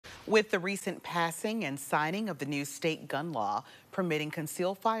With the recent passing and signing of the new state gun law permitting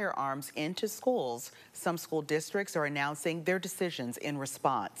concealed firearms into schools, some school districts are announcing their decisions in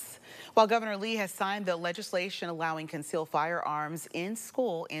response. While Governor Lee has signed the legislation allowing concealed firearms in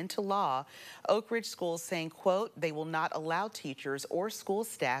school into law, Oak Ridge schools saying, quote, they will not allow teachers or school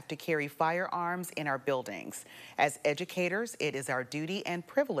staff to carry firearms in our buildings. As educators, it is our duty and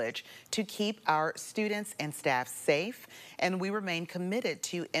privilege to keep our students and staff safe, and we remain committed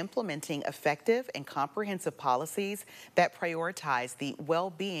to implementing effective and comprehensive policies that prioritize the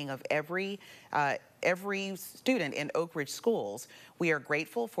well-being of every student in Oak Ridge schools. We are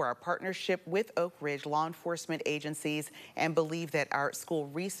grateful for our partnership with Oak Ridge law enforcement agencies and believe that our school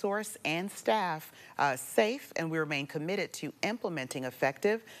resource and staff safe, and we remain committed to implementing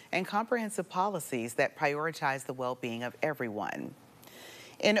effective and comprehensive policies that prioritize the well-being of everyone.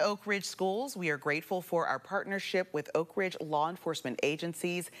 In Oak Ridge schools, we are grateful for our partnership with Oak Ridge law enforcement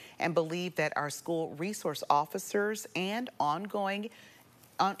agencies and believe that our school resource officers and ongoing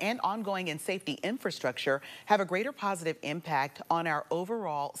and safety infrastructure have a greater positive impact on our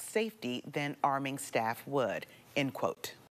overall safety than arming staff would, end quote.